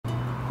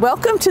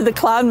Welcome to the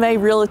Kline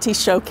Realty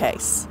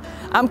Showcase.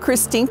 I'm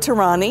Christine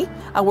Tehrani.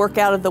 I work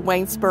out of the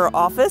Waynesboro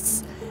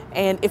office.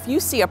 And if you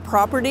see a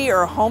property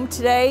or a home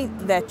today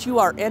that you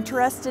are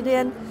interested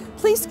in,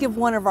 please give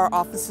one of our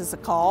offices a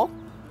call.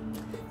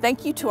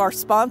 Thank you to our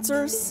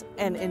sponsors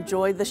and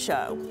enjoy the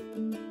show.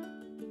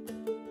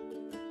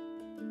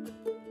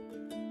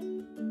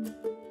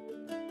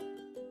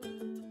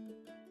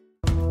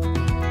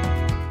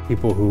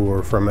 People who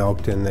are from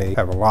Elkton, they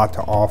have a lot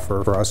to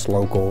offer for us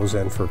locals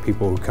and for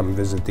people who come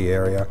visit the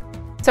area.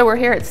 So we're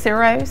here at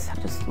Ciro's,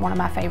 just one of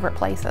my favorite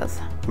places.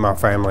 My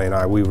family and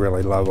I, we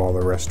really love all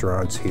the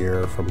restaurants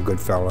here, from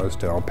Goodfellas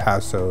to El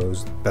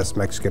Paso's, best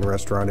Mexican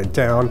restaurant in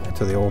town,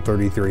 to the old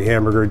 33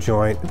 hamburger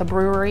joint. The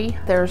brewery,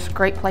 there's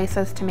great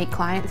places to meet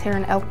clients here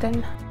in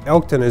Elkton.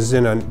 Elkton is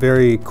in a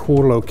very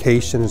cool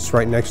location. It's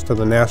right next to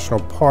the National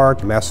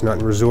Park,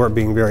 Massanutten Resort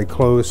being very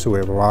close, so we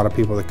have a lot of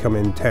people that come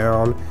in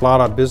town. A lot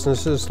of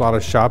businesses, a lot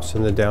of shops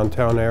in the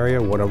downtown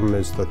area. One of them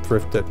is the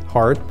Thrift at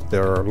Heart.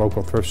 They're our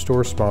local thrift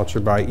store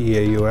sponsored by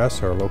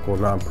EAUS, our local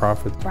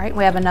nonprofit. Right,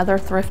 we have another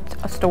thrift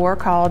store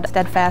called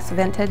Steadfast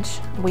Vintage.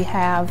 We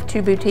have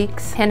 2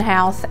 boutiques, Hen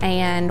House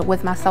and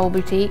With My Soul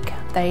Boutique.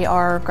 They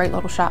are great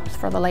little shops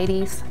for the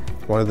ladies.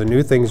 One of the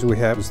new things we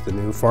have is the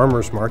new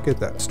farmers market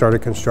that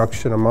started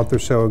construction a month or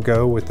so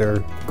ago with their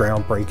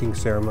groundbreaking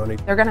ceremony.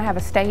 They're going to have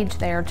a stage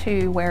there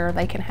too where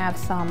they can have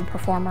some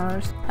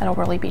performers. That'll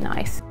really be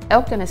nice.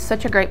 Elkton is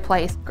such a great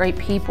place, great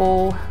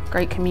people,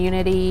 great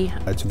community.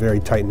 It's a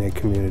very tight-knit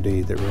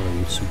community that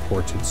really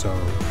supports its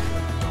own.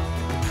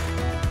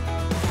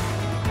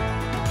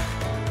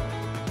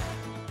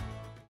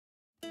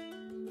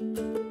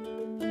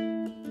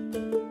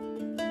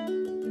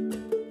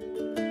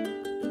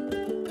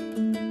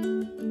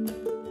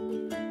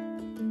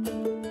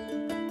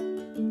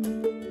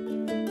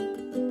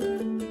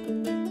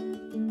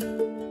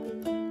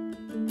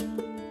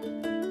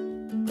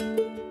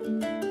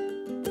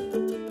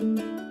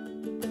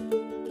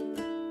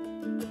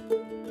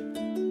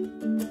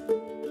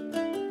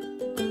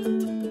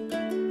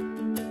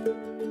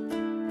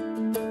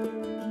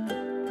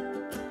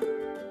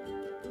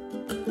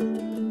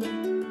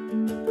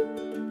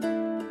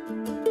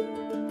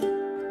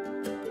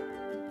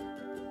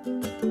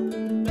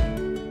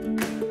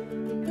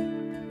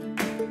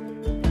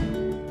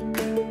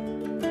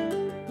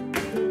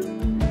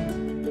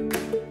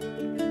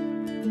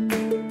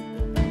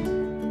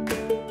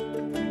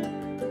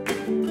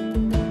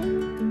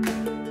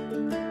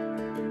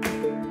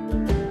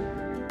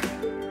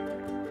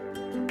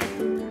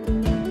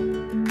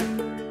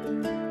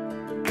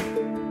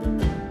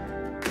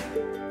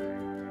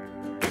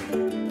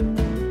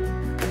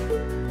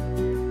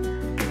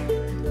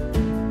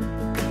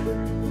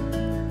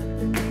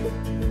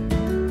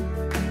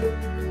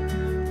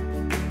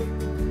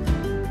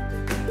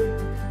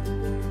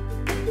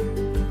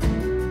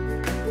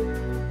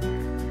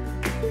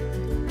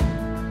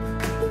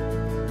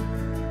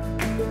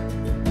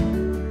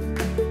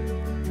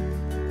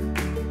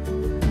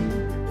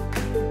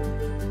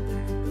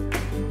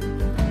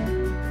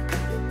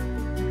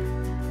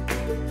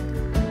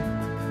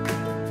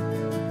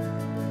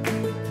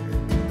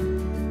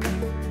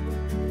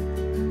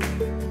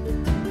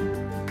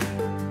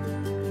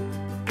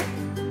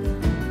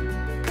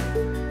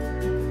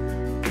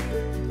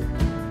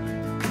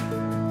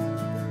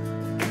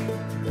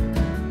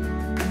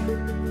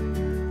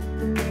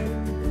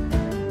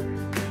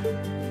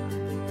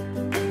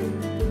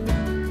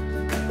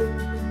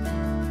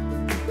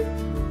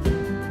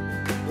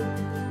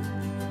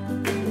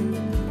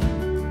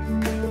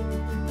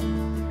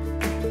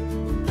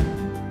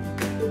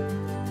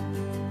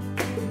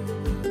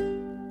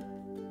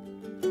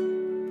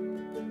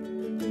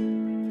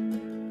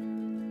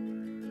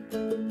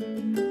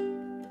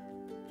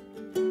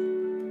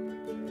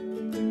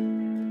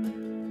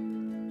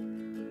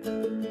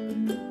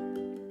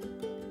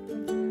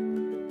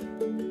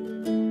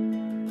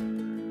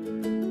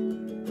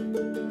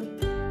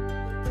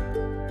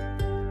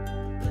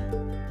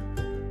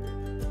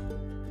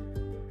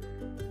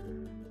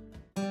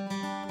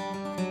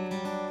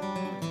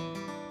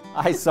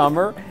 Hi,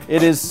 Summer.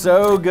 It is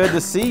so good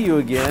to see you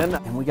again.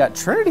 And we got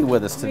Trinity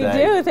with us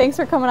today. We do. Thanks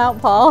for coming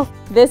out, Paul.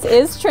 This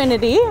is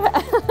Trinity,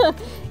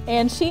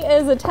 and she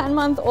is a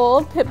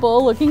 10-month-old pit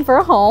bull looking for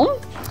a home.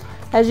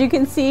 As you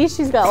can see,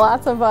 she's got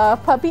lots of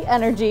puppy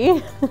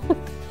energy.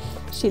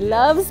 She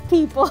loves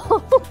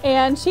people,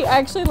 and she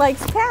actually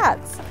likes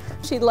cats.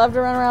 She'd love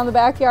to run around the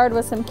backyard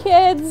with some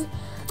kids.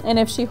 And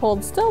if she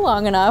holds still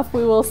long enough,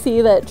 we will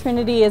see that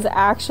Trinity is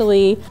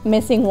actually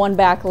missing one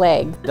back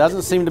leg.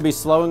 Doesn't seem to be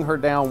slowing her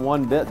down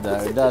one bit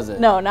though, does it?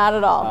 No, not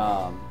at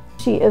all.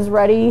 She is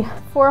ready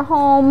for a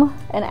home,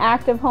 an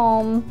active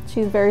home.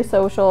 She's very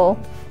social.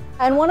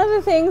 And one of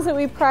the things that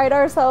we pride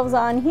ourselves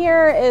on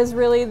here is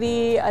really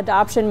the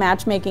adoption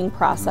matchmaking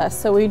process.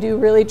 So we do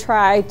really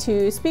try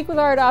to speak with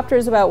our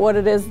adopters about what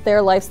it is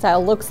their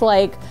lifestyle looks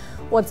like,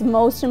 what's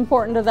most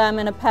important to them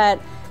in a pet,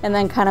 and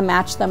then kind of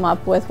match them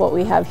up with what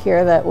we have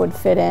here that would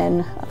fit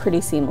in pretty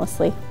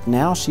seamlessly.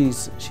 Now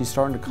she's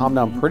starting to calm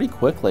down pretty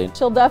quickly.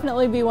 She'll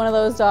definitely be one of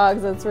those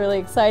dogs that's really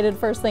excited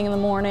first thing in the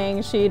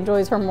morning. She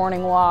enjoys her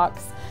morning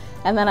walks.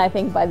 And then I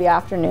think by the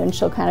afternoon,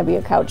 she'll kind of be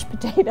a couch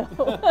potato.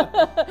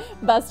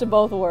 Best of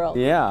both worlds.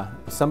 Yeah,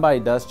 if somebody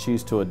does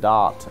choose to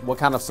adopt, what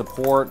kind of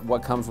support,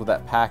 what comes with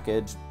that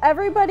package?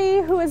 Everybody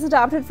who is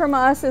adopted from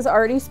us is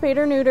already spayed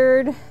or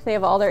neutered. They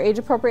have all their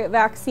age-appropriate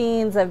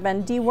vaccines. They've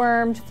been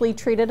dewormed, flea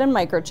treated, and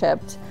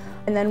microchipped.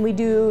 And then we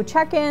do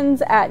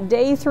check-ins at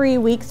day 3,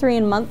 week 3,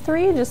 and month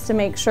 3, just to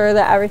make sure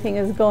that everything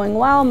is going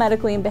well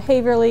medically and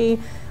behaviorally.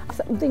 If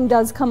something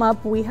does come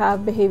up, we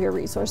have behavior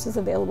resources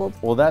available.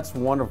 Well, that's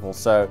wonderful.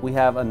 So we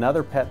have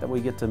another pet that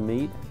we get to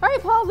meet. All right,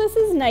 Paul, this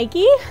is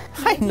Nike.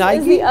 Hi, Nike Nike.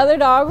 is the other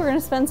dog we're going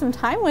to spend some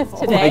time with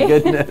today. Oh my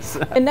goodness.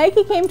 And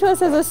Nike came to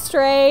us as a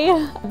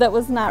stray that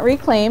was not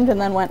reclaimed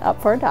and then went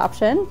up for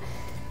adoption.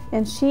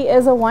 And she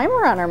is a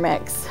Weimaraner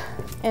mix.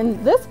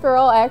 And this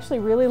girl actually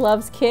really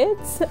loves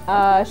kids.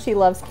 She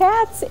loves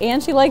cats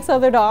and she likes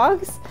other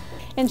dogs.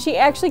 And she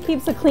actually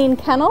keeps a clean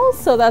kennel,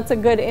 so that's a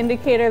good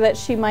indicator that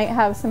she might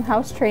have some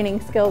house training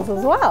skills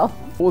as well.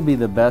 What would be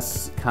the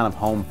best kind of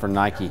home for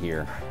Nike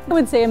here? I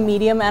would say a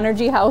medium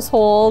energy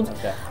household.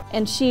 Okay.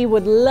 And she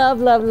would love,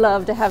 love,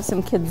 love to have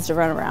some kids to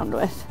run around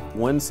with.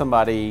 When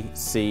somebody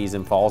sees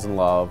and falls in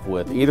love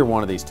with either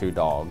one of these two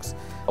dogs,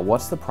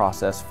 what's the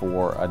process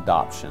for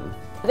adoption?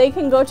 They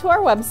can go to our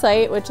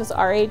website, which is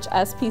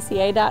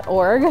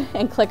rhspca.org,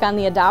 and click on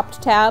the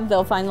Adopt tab.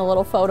 They'll find the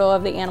little photo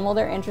of the animal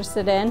they're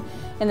interested in,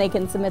 and they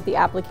can submit the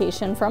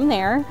application from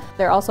there.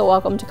 They're also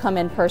welcome to come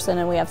in person,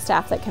 and we have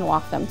staff that can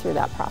walk them through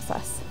that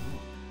process.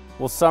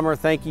 Well, Summer,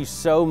 thank you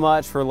so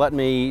much for letting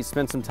me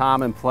spend some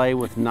time and play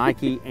with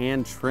Nike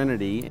and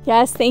Trinity.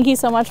 Yes, thank you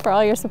so much for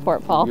all your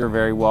support, Paul. You're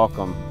very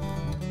welcome.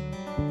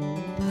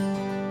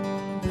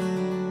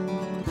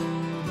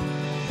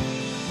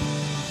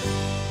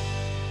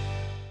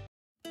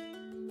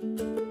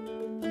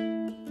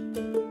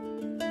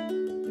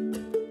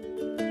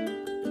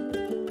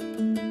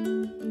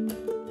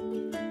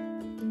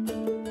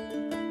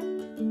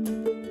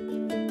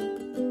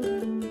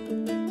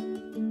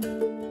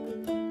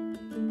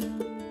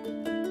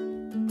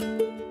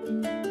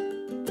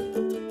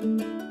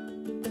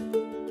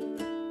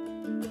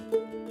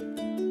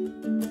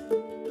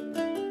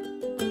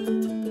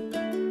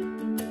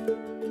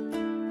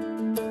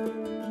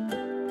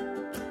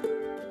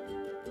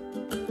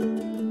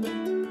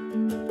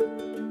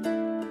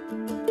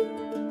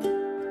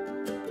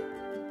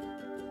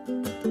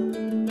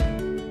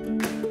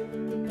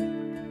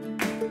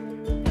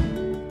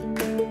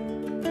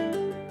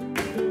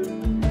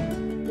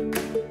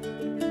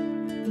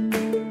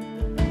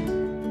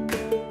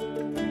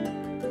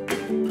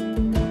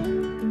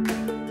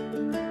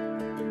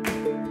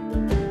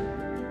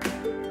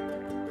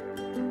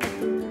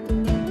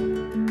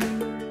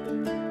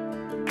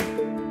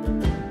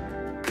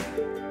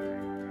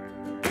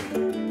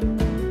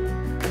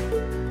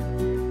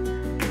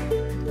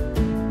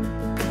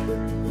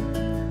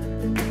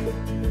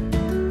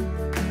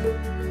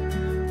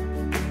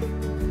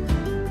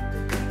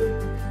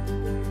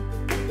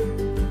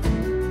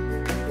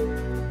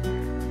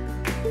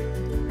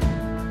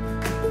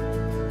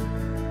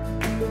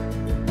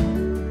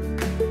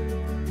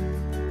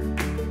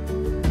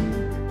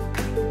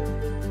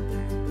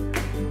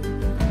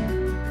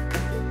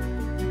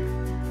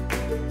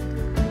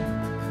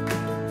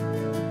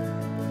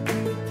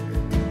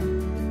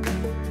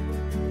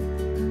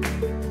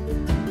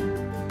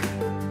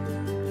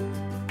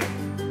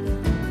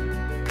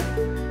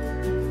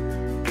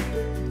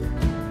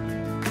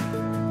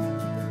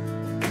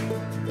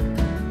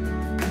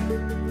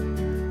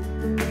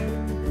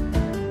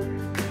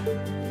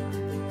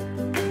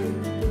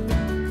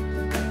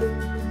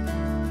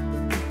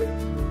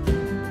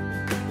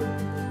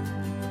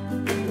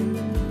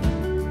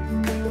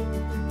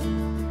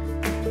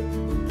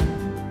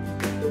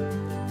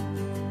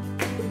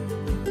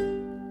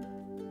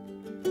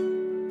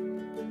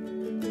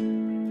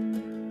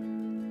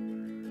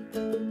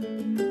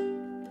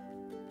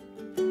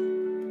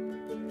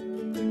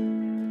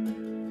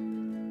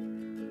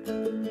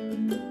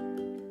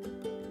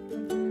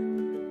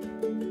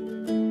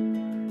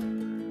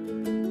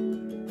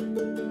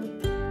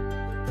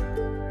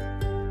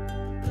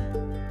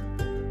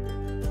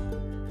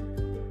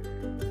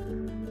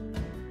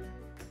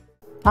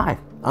 Hi,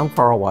 I'm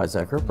Karl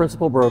Waizecker,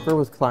 Principal Broker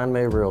with Kline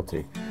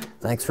Realty.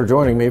 Thanks for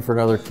joining me for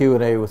another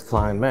Q&A with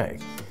Kline.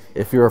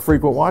 If you're a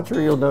frequent watcher,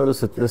 you'll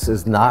notice that this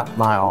is not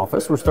my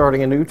office. We're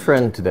starting a new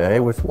trend today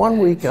with 1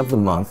 week of the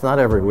month, not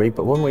every week,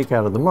 but 1 week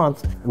out of the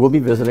month, we'll be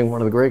visiting one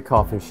of the great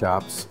coffee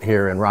shops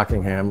here in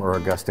Rockingham or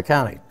Augusta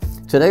County.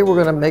 Today we're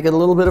going to make it a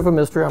little bit of a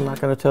mystery. I'm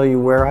not going to tell you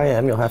where I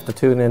am. You'll have to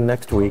tune in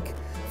next week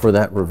for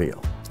that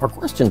reveal. Our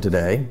question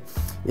today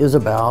is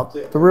about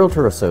the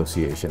Realtor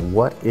Association.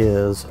 What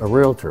is a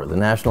realtor? The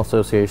National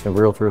Association of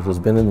Realtors has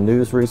been in the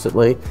news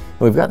recently.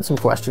 We've gotten some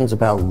questions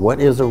about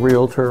what is a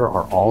realtor?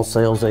 Are all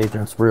sales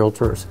agents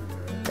realtors?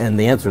 And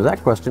the answer to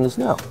that question is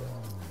no.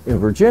 In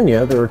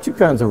Virginia, there are two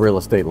kinds of real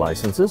estate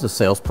licenses, a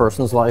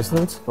salesperson's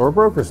license or a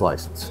broker's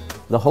license.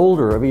 The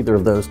holder of either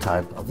of those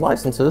type of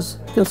licenses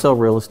can sell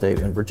real estate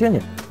in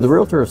Virginia. The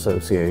Realtor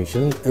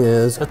Association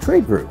is a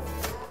trade group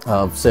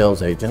of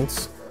sales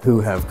agents who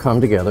have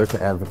come together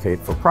to advocate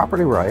for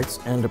property rights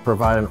and to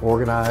provide an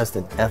organized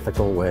and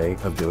ethical way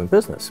of doing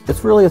business.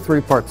 It's really a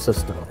three-part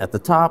system. At the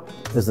top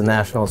is the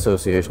National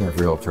Association of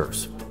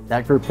Realtors.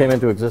 That group came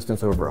into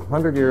existence over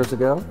 100 years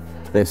ago.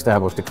 They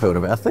established a code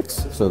of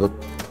ethics, so that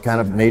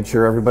kind of made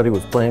sure everybody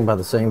was playing by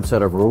the same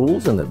set of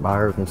rules and that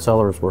buyers and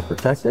sellers were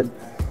protected.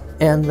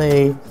 And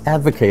they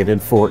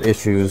advocated for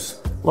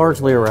issues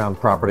largely around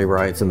property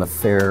rights and the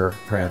fair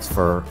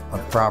transfer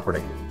of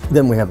property.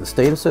 Then we have the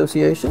State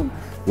Association,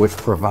 which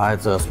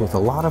provides us with a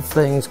lot of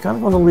things kind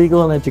of on the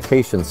legal and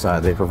education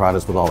side. They provide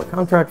us with all the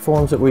contract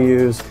forms that we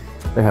use.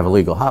 They have a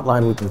legal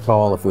hotline we can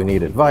call if we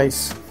need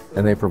advice,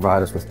 and they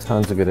provide us with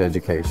tons of good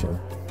education.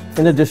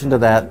 In addition to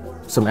that,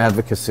 some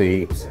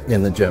advocacy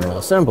in the General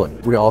Assembly.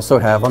 We also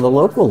have on the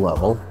local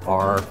level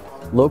our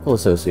local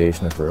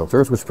association of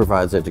realtors, which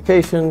provides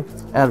education,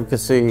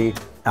 advocacy,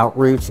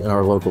 outreach in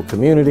our local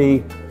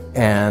community,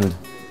 and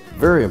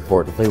very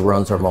importantly,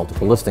 runs our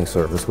multiple listing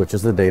service, which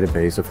is the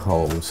database of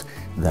homes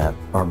that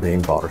are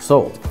being bought or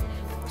sold.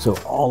 So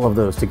all of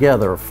those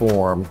together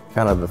form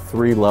kind of the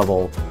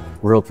three-level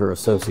Realtor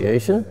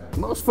Association.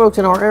 Most folks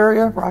in our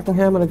area,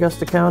 Rockingham and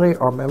Augusta County,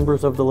 are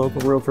members of the local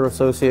Realtor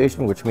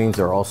Association, which means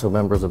they're also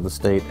members of the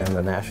state and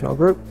the national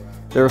group.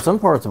 There are some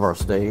parts of our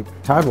state,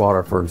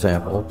 Tidewater, for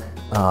example,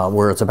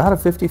 where it's about a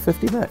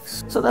 50-50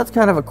 mix. So that's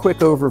kind of a quick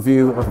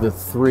overview of the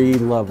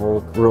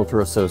three-level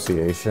Realtor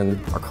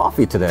Association. Our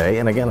coffee today,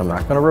 and again, I'm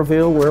not going to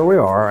reveal where we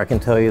are. I can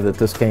tell you that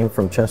this came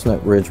from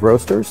Chestnut Ridge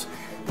Roasters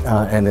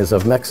and is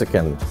of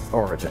Mexican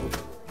origin.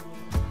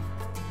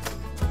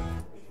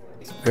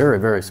 It's very,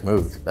 very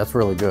smooth. That's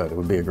really good. It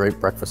would be a great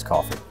breakfast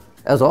coffee.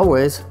 As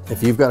always,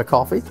 if you've got a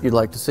coffee you'd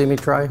like to see me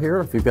try here,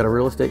 if you've got a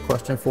real estate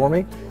question for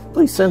me,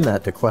 please send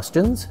that to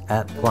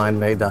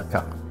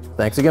questions@klinemay.com.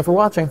 Thanks again for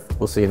watching.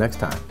 We'll see you next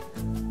time.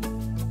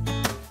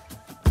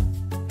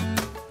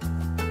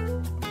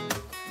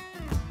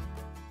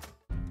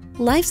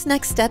 Life's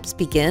next steps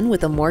begin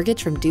with a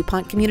mortgage from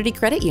DuPont Community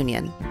Credit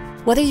Union.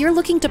 Whether you're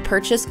looking to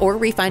purchase or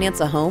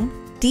refinance a home,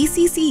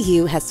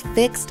 DCCU has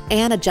fixed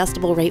and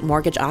adjustable rate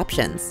mortgage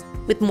options,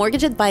 with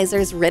mortgage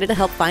advisors ready to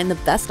help find the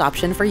best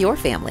option for your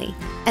family.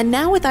 And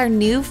now with our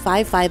new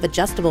 5/5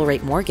 adjustable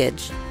rate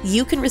mortgage,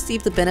 you can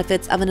receive the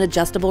benefits of an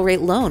adjustable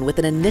rate loan with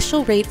an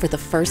initial rate for the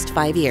first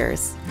 5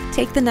 years.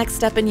 Take the next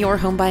step in your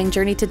home buying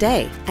journey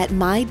today at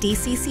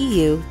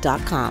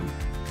mydccu.com.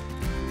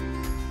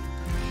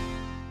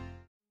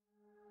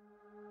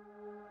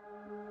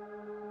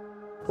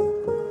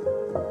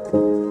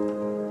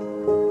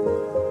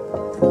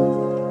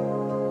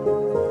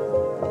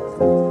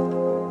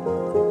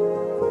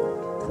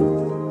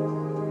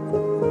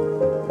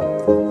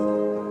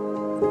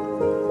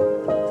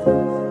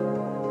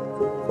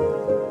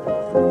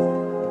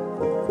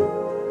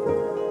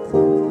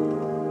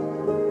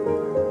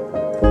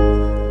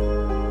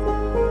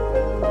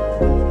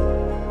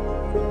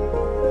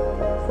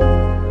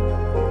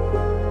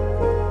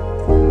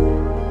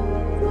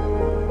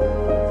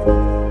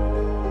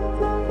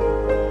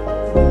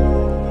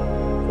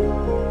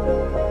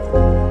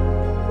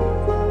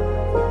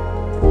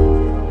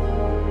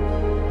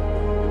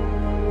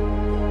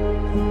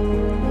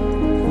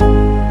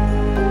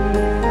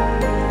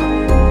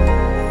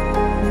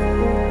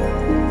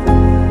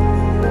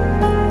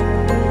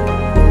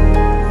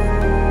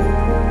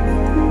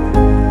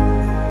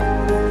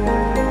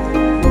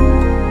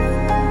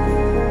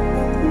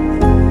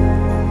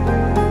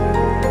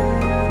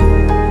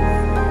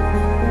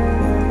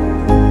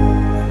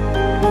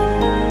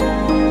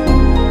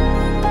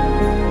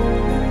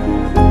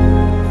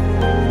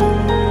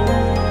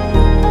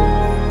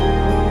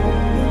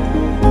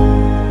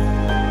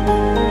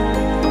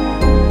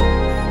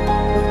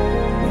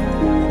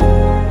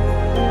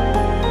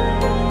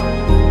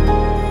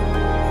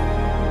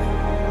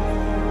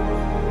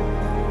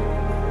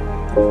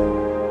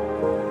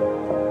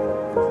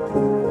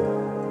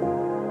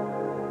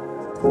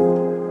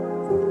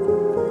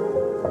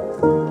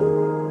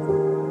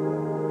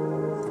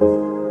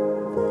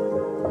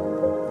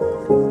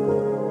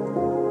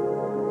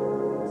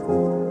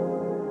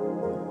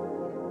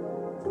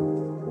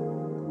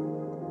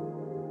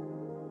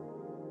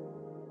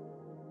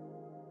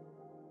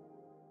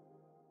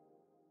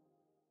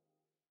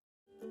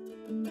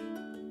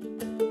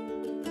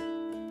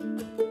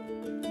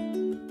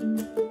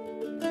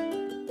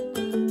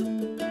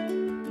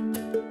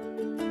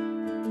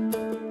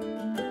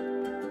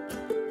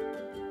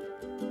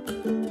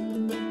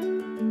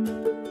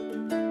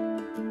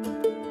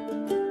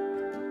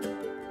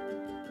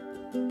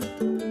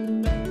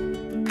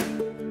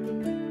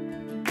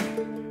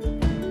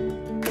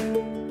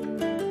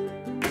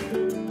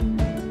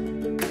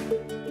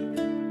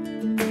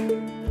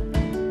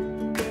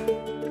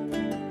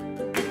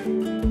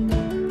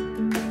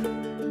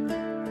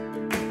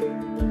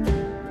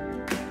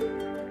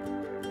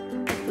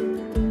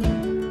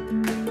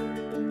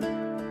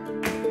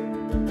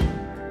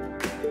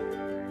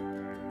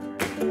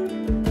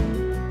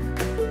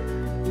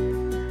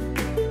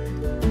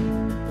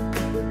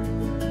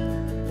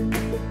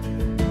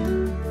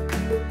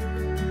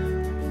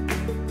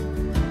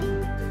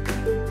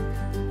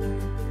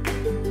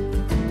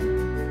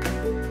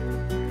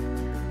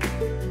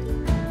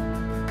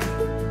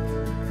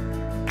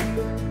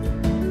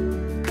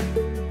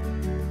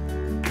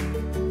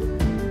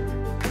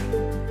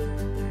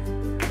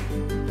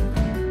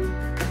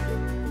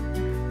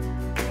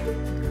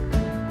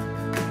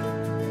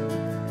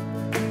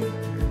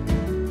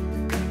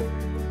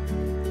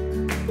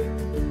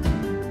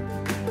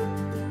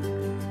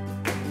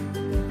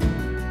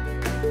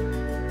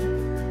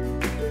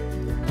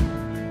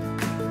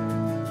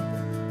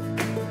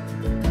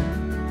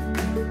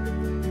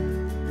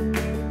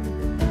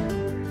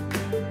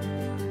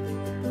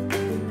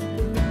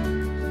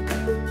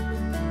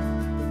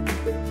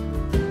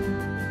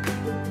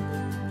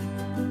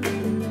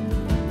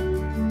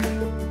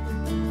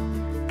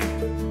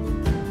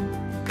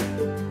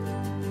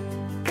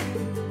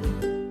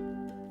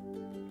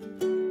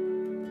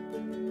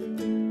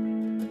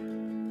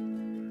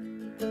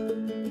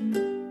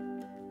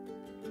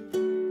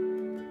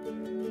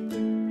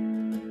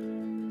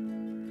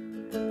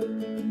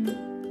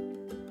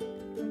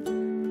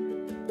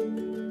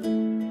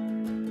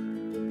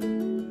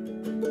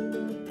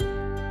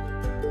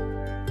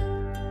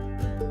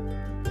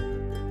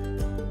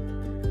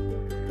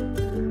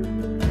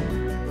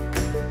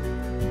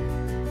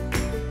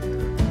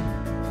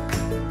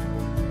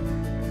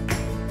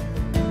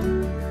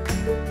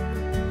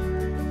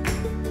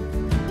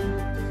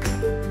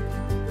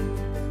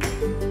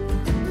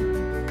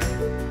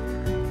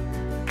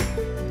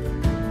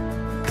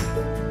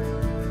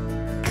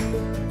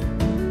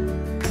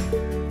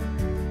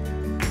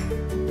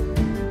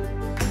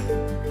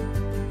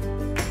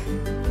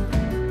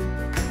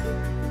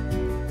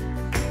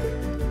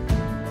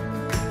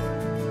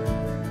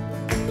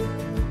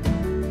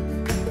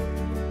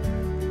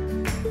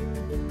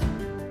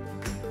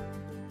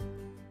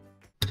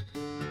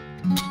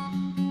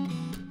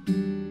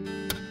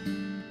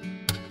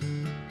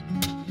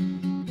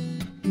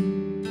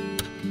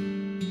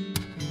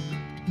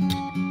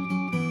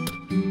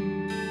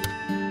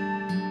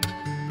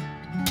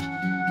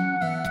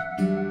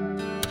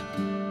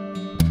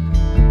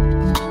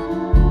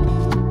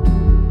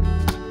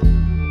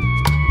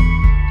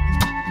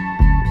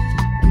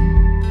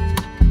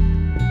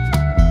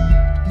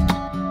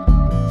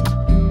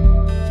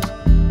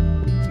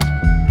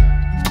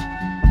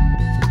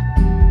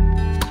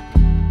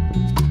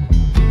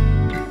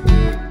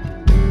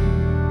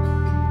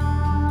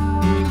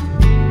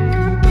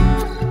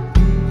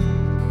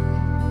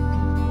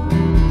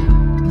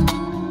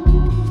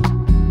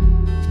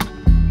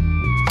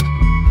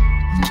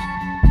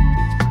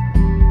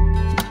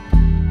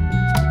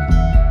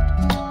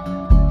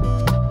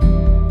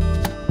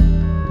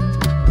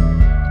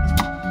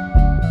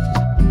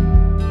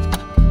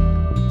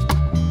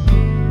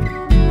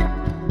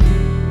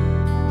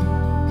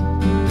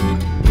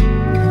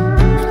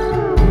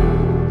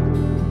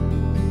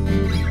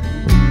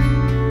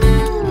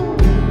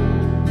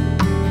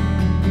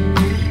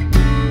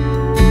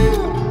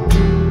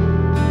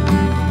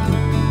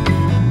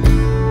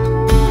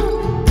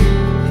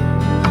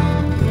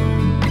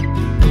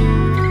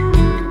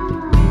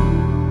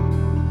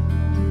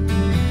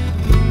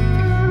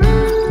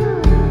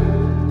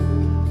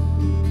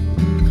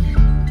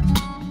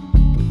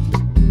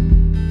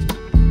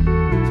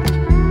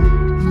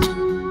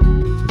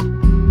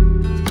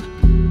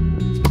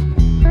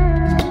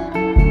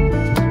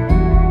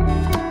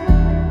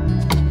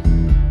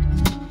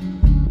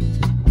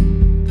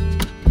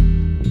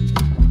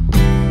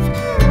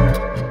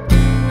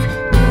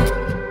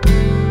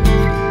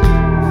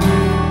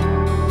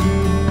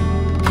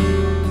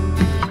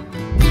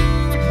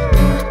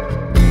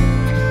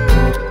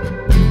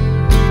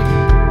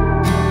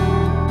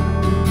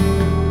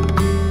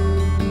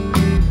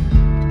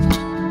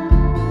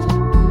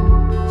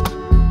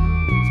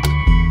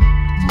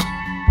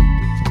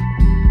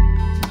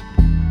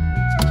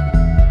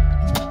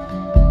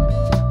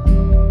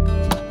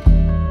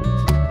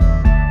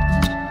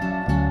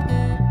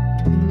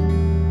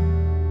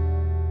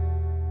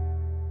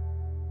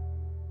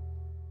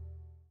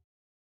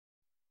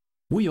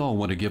 We all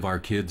want to give our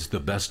kids the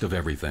best of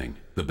everything,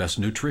 the best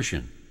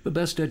nutrition, the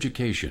best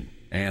education,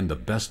 and the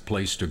best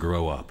place to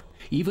grow up,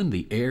 even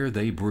the air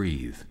they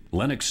breathe.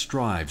 Lennox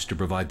strives to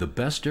provide the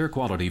best air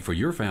quality for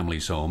your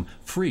family's home,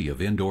 free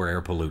of indoor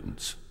air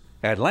pollutants.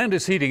 At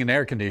Landis Heating and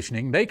Air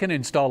Conditioning, they can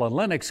install a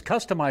Lennox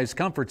customized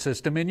comfort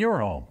system in your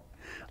home.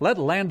 Let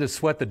Landis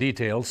sweat the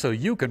details so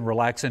you can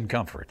relax in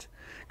comfort.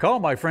 Call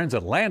my friends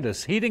at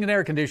Landis Heating and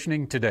Air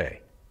Conditioning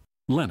today.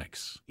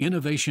 Lennox,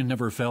 innovation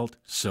never felt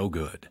so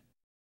good.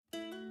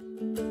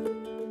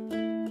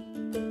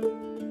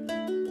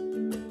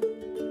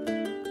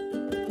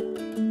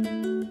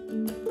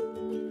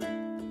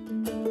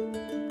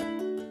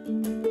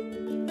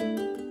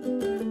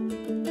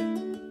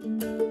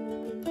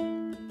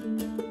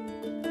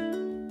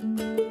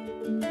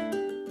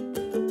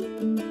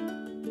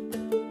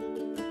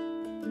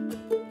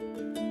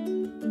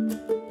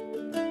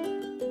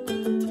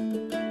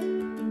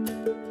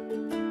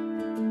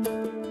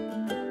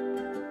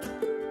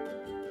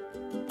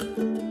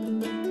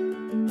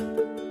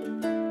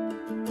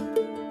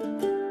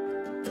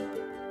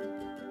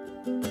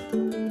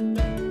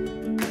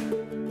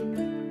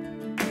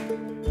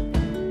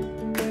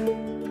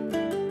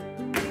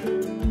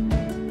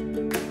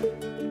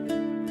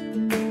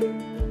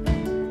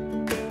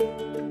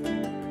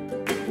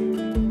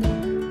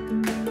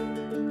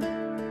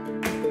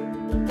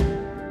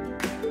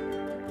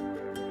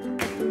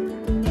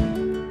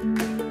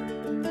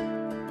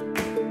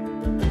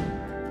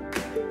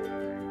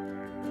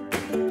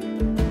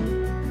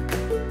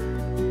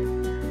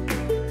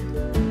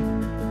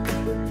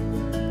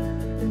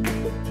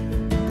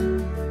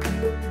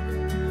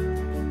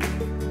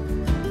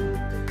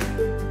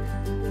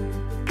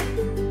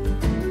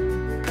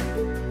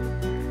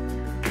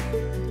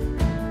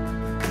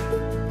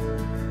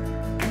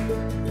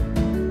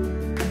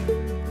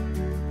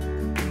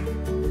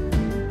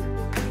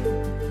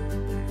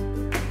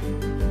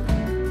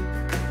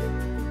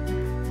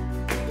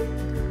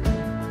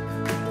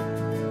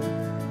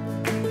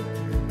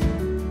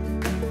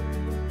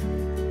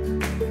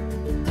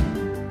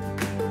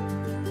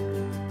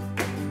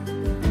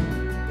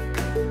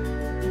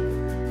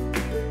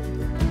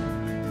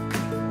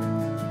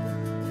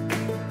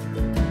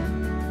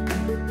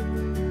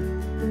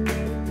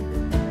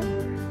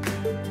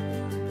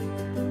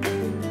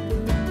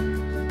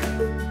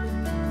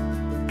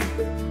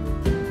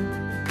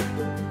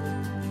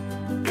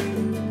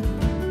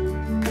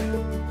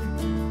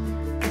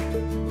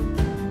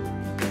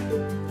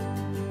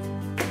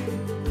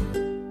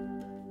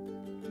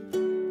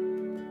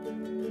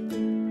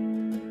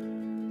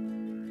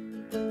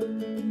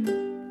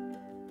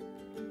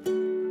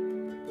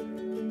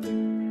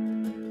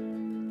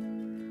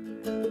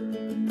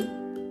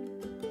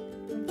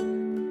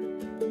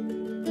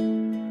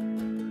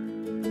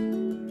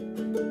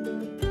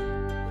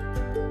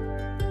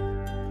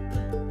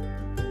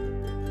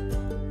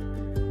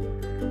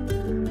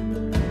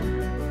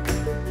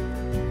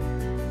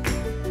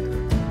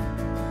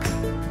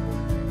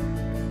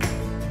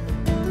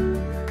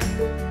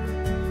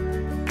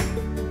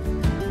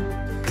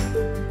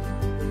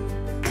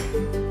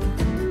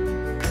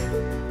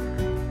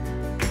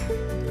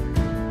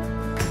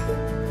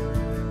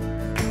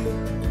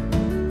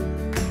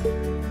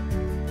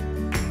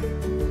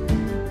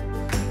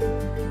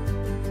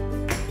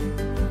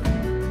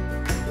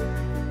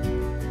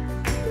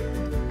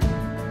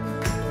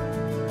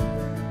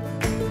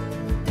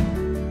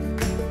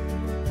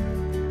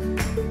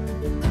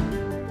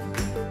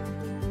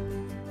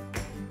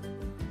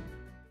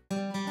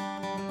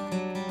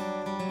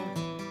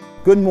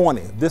 Good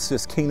morning, this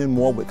is Keenan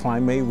with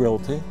Kline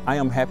Realty. I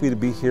am happy to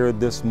be here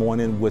this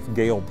morning with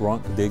Gail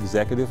Brunk, the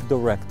Executive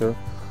Director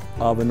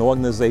of an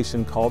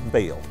organization called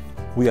VAIL.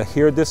 We are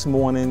here this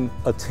morning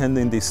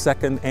attending the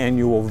second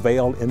annual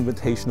VAIL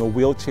Invitational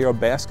Wheelchair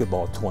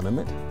Basketball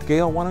Tournament.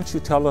 Gail, why don't you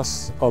tell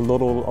us a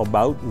little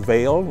about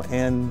VAIL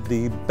and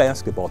the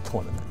basketball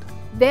tournament?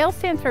 VAIL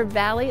stands for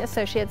Valley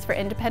Associates for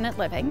Independent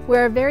Living.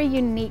 We're a very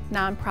unique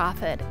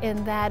nonprofit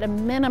in that a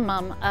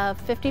minimum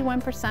of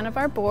 51% of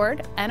our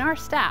board and our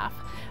staff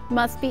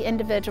must be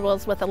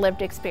individuals with a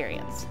lived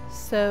experience.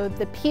 So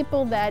the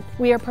people that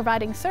we are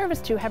providing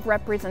service to have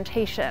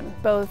representation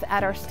both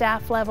at our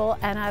staff level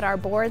and at our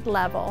board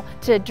level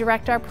to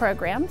direct our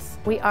programs.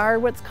 We are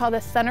what's called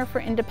a Center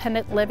for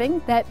Independent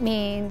Living. That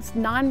means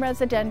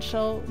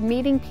non-residential,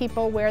 meeting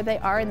people where they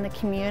are in the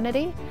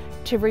community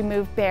to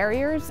remove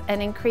barriers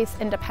and increase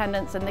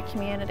independence in the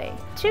community.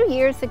 2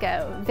 years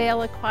ago,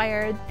 VAIL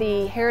acquired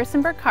the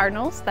Harrisonburg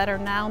Cardinals, that are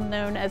now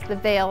known as the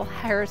VAIL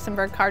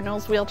Harrisonburg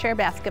Cardinals wheelchair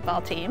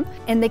basketball team,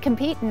 and they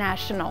compete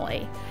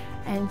nationally.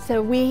 And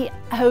so we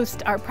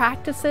host our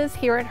practices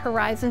here at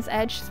Horizons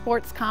Edge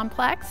Sports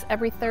Complex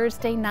every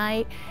Thursday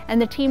night,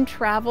 and the team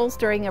travels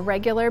during a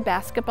regular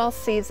basketball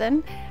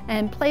season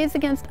and plays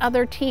against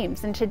other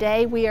teams. And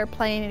today we are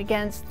playing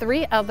against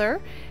 3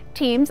 other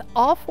teams.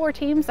 All 4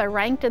 teams are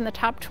ranked in the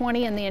top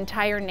 20 in the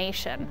entire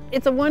nation.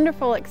 It's a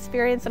wonderful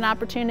experience and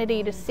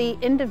opportunity to see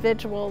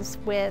individuals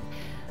with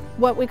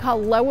what we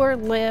call lower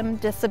limb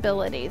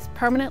disabilities,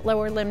 permanent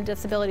lower limb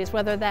disabilities,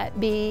 whether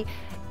that be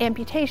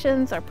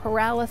amputations or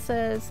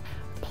paralysis,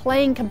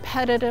 playing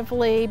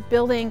competitively,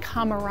 building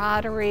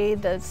camaraderie.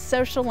 The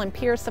social and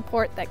peer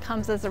support that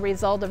comes as a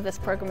result of this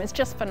program is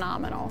just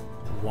phenomenal.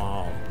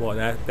 Wow,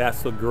 well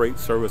that's a great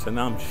service, and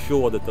I'm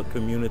sure that the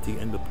community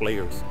and the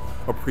players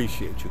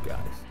appreciate you guys.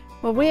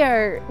 Well, we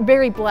are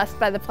very blessed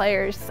by the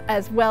players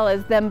as well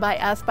as them by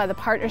us, by the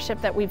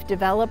partnership that we've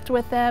developed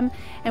with them.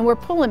 And we're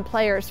pulling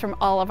players from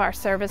all of our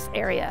service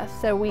areas.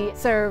 So we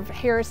serve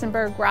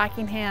Harrisonburg,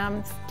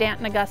 Rockingham,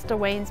 Stanton, Augusta,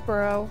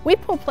 Waynesboro. We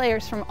pull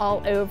players from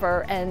all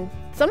over and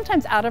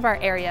sometimes out of our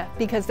area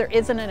because there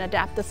isn't an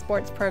adaptive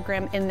sports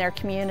program in their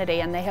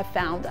community, and they have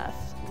found us.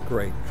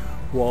 Great.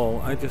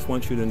 Well, I just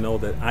want you to know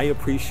that I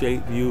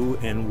appreciate you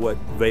and what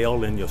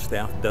VAIL and your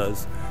staff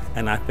does,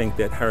 and I think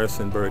that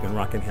Harrisonburg and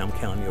Rockingham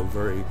County are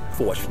very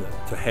fortunate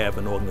to have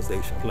an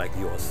organization like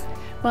yours.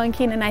 Well, and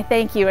Keenan, I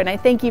thank you, and I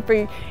thank you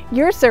for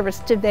your service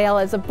to VAIL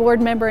as a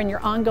board member and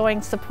your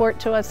ongoing support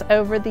to us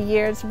over the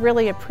years.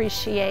 Really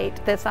appreciate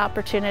this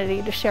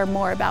opportunity to share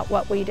more about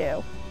what we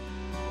do.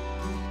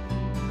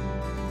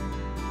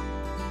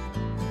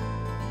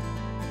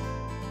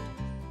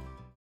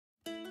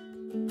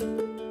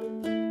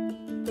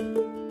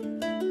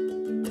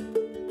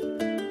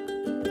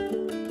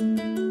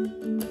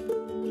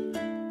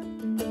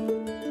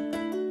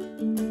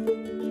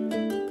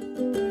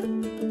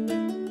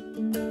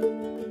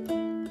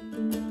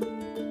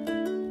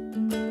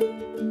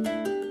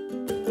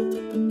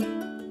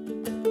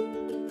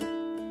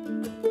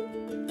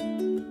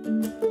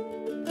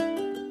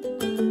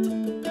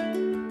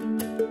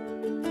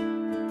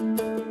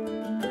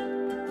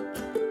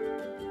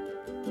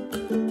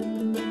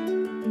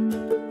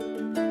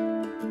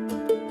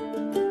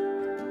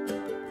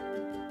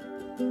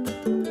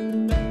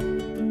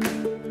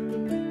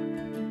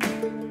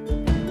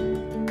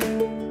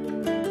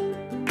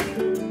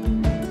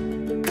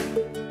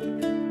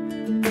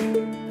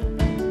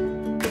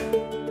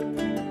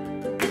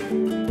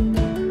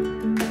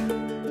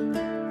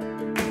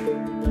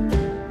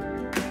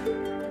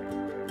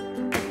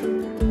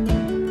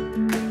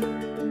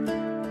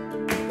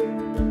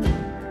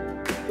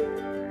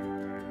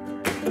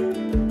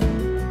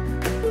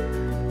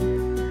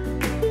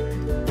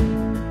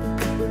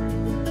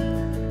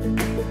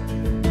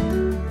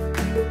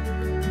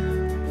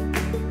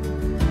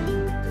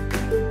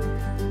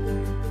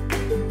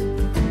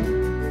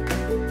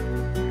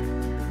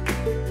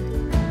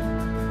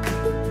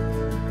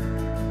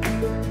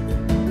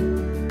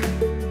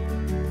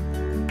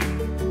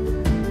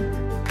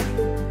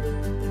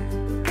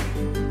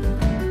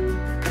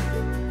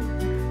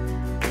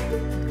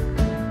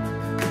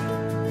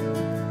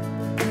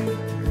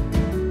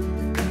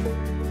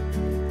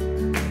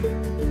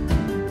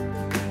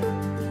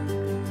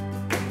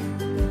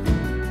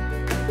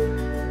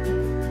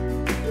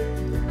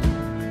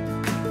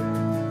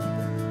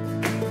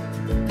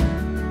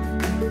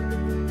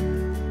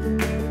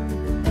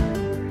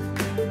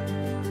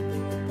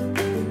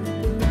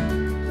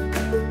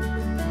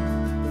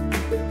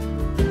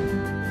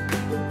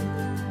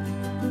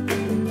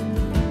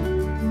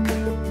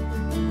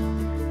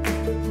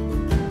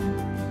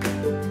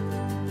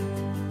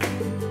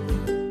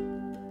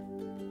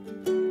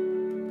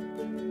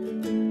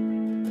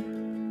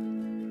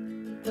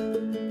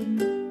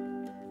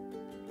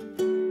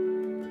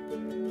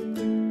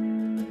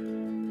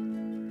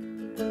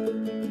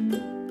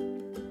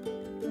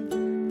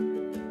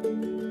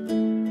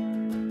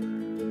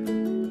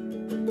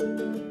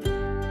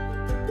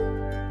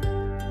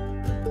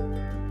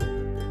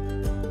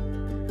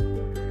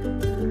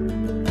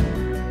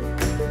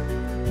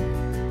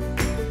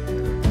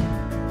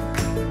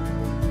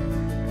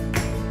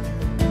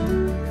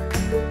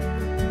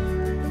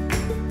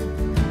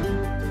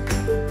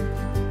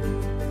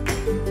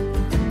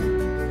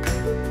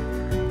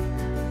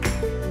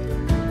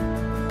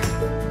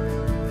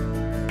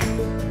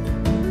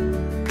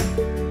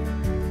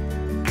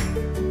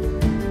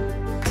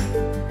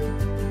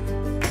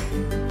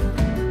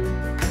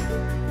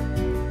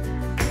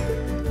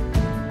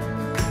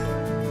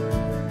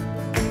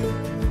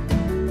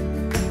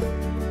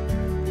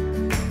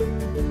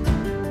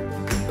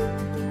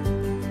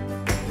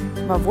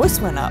 My voice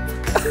went up.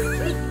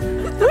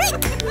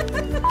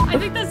 I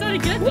think that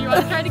sounded good. Do you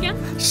want to try it again?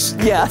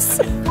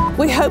 Yes.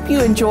 We hope you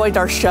enjoyed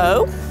our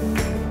show.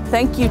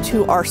 Thank you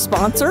to our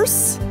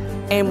sponsors,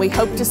 and we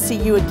hope to see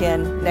you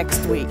again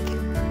next week.